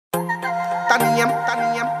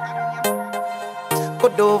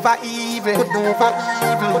Good over evil, good over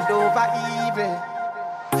evil, good over evil.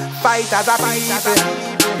 Fighters are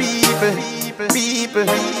people.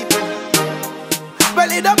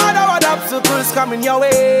 Well, it don't matter what obstacles coming your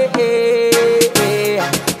way. Get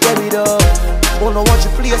it up. Wanna watch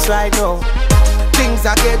your place right now. Things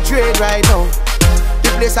I get trade right now. The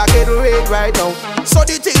place I get raid right now. So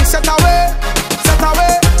the things set away.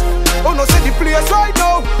 Oh no, say the place right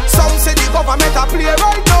now. Some say the government a play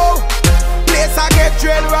right now. Place I get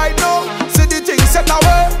trade right now. See the things set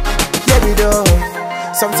away. Get it up.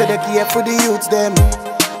 Some say they care for the youths them.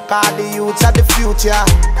 Cause the youths are the future.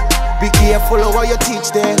 Be careful of what you teach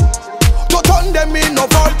them. Don't turn them in no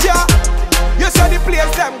vulture. You say the place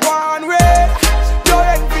them one way. You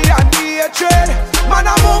envy and hatred. Man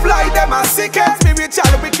I move like them and sick as spiritual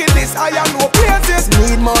wickedness. I am no places.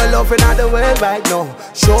 Need more love in the world right now.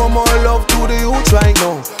 Show more love to the youth right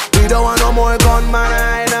now. We don't want no more gunman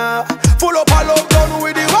right now. Full up a love done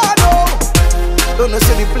with the war now. Don't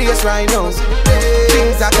see the place right now.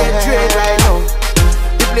 Things I get trade right now.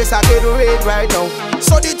 The place I get raid right now.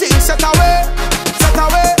 So the things set away.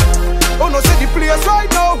 Oh no, see the place right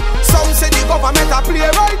now. Some say the government a play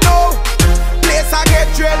right now. Place I get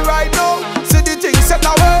trade right now. See the things set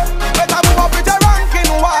away. Better move up with your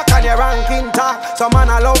ranking walk and your ranking talk. Some man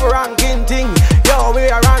I love ranking thing. Yo, we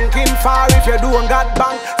are ranking far if you don't got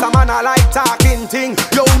bank. Some man I like talking thing.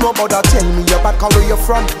 Yo, no bother tell me you bad, where you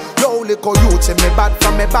from. Yo, little youth say me bad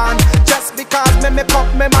from me band. Just because me pop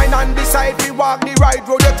me mind and decide we walk the right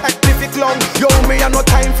road, you take difficult long. Yo, me have no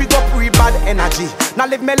time for up with bad energy. Now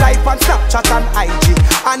live me life on Snapchat and IG.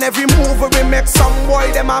 And every move we make, some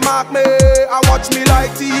boy them a mark me. I watch me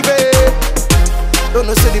like TV. Don't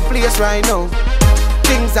know see the place right now.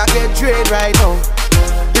 Things I get trade right now.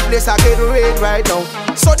 The place I get raid right now.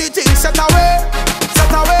 So the things set away.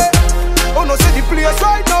 Oh no see the place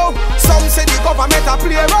right now. Some say the government a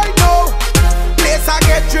play right now. Place I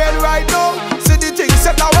get trade right now. See the things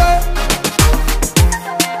set away.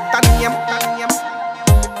 Tanyam.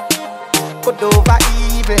 Good over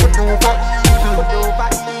evil.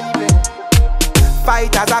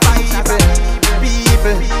 Fighters are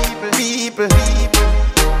people.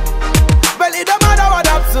 Well, it don't matter what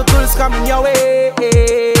obstacles coming your way. Get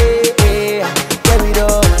it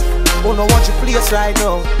up. Oh no, watch your place right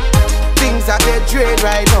now. Things I get trade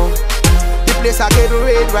right now. The place I get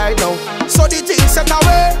raid right now. So the things set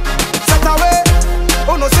away.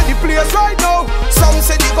 Oh no, see the place right now. Some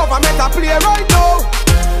say the government a play right now.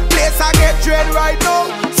 Place I get trade right now.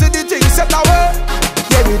 See the things set away.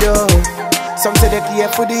 Get it up. Some say they care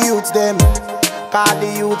for the youths them. Cause the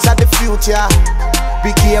youths are the future.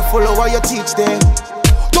 Be careful of what you teach them.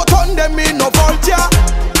 Don't turn them in no vulture.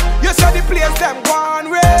 You say the place them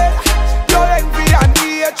one way. You envy and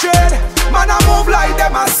hatred. Man I move like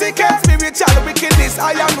them and sick as spiritual wickedness.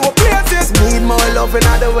 I am no places. Need more love in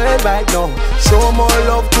the world right now. Show more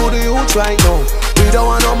love to the youth right now. We don't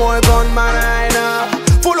want no more gunman right now.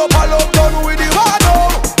 Full up a love done with the war now.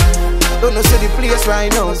 Don't know see the place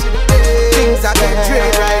right now. Things I get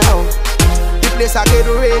trade right now. The place I get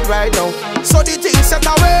raid right now. So the things set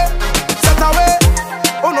away.